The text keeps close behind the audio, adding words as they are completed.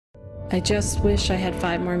I just wish I had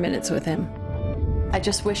 5 more minutes with him. I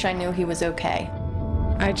just wish I knew he was okay.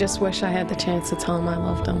 I just wish I had the chance to tell him I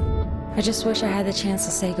loved him. I just wish I had the chance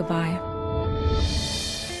to say goodbye.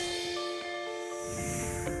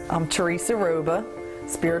 I'm Teresa Roba,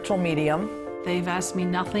 spiritual medium. They've asked me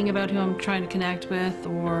nothing about who I'm trying to connect with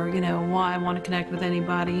or, why I want to connect with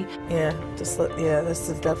anybody. Yeah, this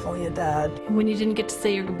is definitely a dad. When you didn't get to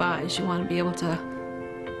say your goodbyes, you want to be able to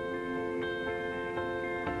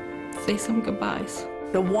say some goodbyes.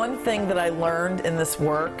 The one thing that I learned in this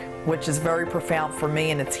work, which is very profound for me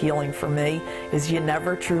and it's healing for me, is you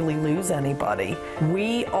never truly lose anybody.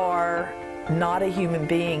 We are not a human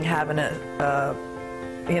being having a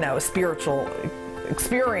spiritual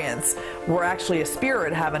experience. We're actually a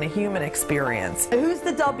spirit having a human experience. Who's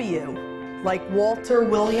the W? Like Walter,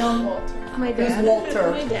 William? Walter. My dad. Who's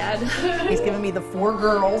Walter? My dad. He's giving me the 4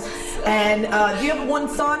 girls. And do you have one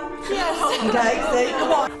son? Yes. Okay, see,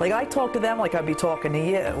 come on. Like I talk to them like I'd be talking to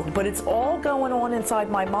you. But it's all going on inside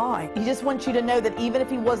my mind. He just wants you to know that even if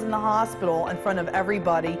he was in the hospital in front of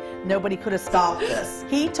everybody, nobody could have stopped this.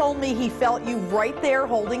 He told me he felt you right there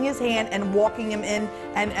holding his hand and walking him in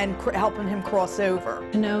and helping him cross over.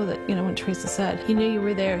 To know that, when Teresa said, he knew you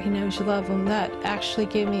were there, he knows you love him, that actually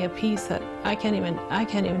gave me a peace that I can't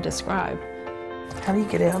even describe. How do you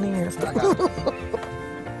get out of here?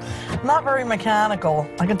 Not very mechanical.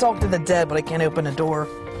 I can talk to the dead, but I can't open a door.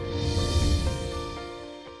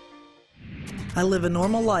 I live a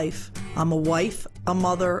normal life. I'm a wife, a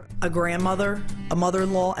mother, a grandmother, a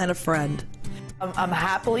mother-in-law, and a friend. I'm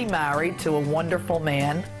happily married to a wonderful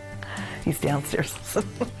man. He's downstairs.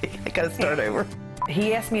 I gotta start over.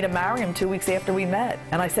 He asked me to marry him 2 weeks after we met.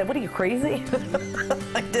 And I said, what are you, crazy?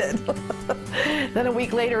 I did. Then a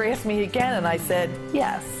week later he asked me again and I said,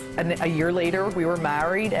 yes. And a year later we were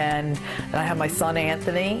married and I had my son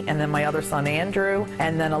Anthony and then my other son Andrew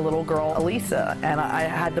and then a little girl Elisa. And I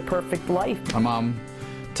had the perfect life. My mom,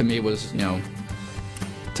 to me, was,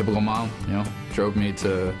 typical mom, drove me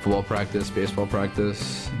to football practice, baseball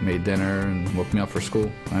practice, made dinner, and woke me up for school.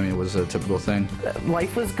 I mean, it was a typical thing.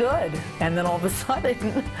 Life was good, and then all of a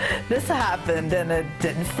sudden, this happened, and it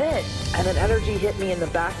didn't fit. And an energy hit me in the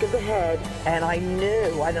back of the head, and I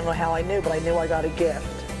knew, I don't know how I knew, but I knew I got a gift.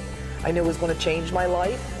 I knew it was going to change my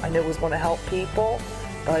life, I knew it was going to help people,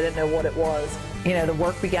 but I didn't know what it was. The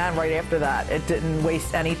work began right after that. It didn't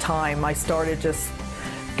waste any time. I started just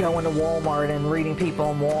going to Walmart and reading people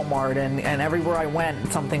in Walmart, and everywhere I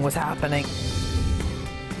went, something was happening.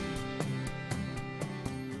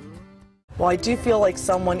 Well, I do feel like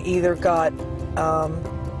someone either got,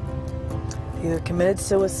 either committed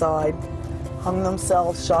suicide, hung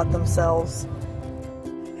themselves, shot themselves.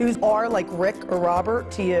 Who's are like Rick or Robert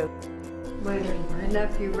to you? My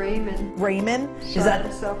nephew Raymond. Raymond? Shot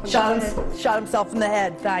himself in the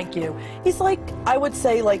head, thank you. He's like, I would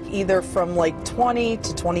say like either from like 20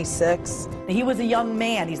 to 26. He was a young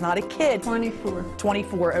man, he's not a kid. 24.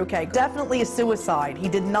 24, okay. Definitely a suicide. He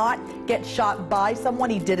did not get shot by someone,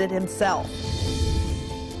 he did it himself.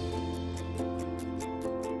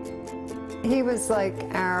 He was like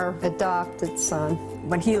our adopted son.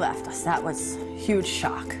 When he left us, that was a huge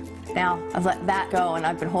shock. Now, I've let that go, and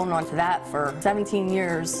I've been holding on to that for 17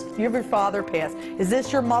 years. Your father passed. Is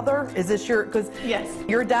this your mother? Is this your, because yes,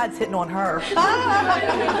 your dad's hitting on her.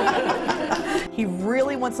 He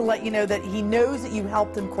really wants to let you know that he knows that you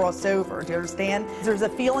helped him cross over. Do you understand? There's a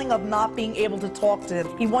feeling of not being able to talk to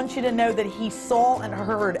him. He wants you to know that he saw and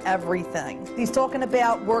heard everything. He's talking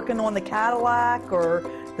about working on the Cadillac or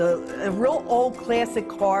a real old classic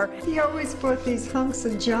car. He always bought these hunks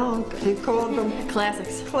of junk and called them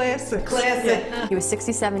Classics. classics. Classic. He was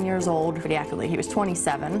 67 years old, pretty accurately. He was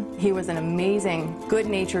 27. He was an amazing,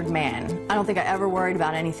 good-natured man. I don't think I ever worried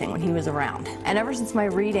about anything when he was around. And ever since my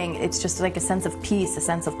reading, it's just like a sense of peace, a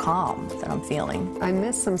sense of calm that I'm feeling. I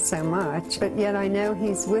miss him so much, but yet I know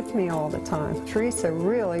he's with me all the time. Teresa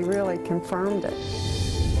really, really confirmed it.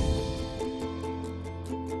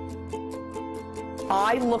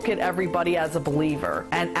 I look at everybody as a believer,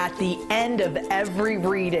 and at the end of every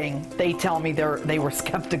reading, they tell me they were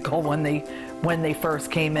skeptical when they first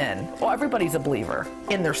came in. Well, everybody's a believer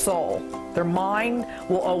in their soul. Their mind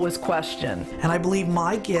will always question. And I believe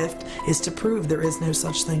my gift is to prove there is no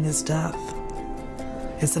such thing as death.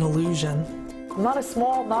 It's an illusion. I'm not a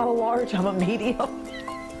small, not a large, I'm a medium.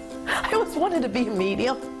 I always wanted to be a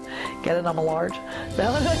medium. Get it, I'm a large.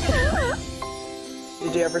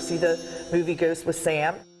 Did you ever see the movie Ghost with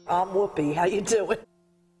Sam? I'm Whoopi, how you doing?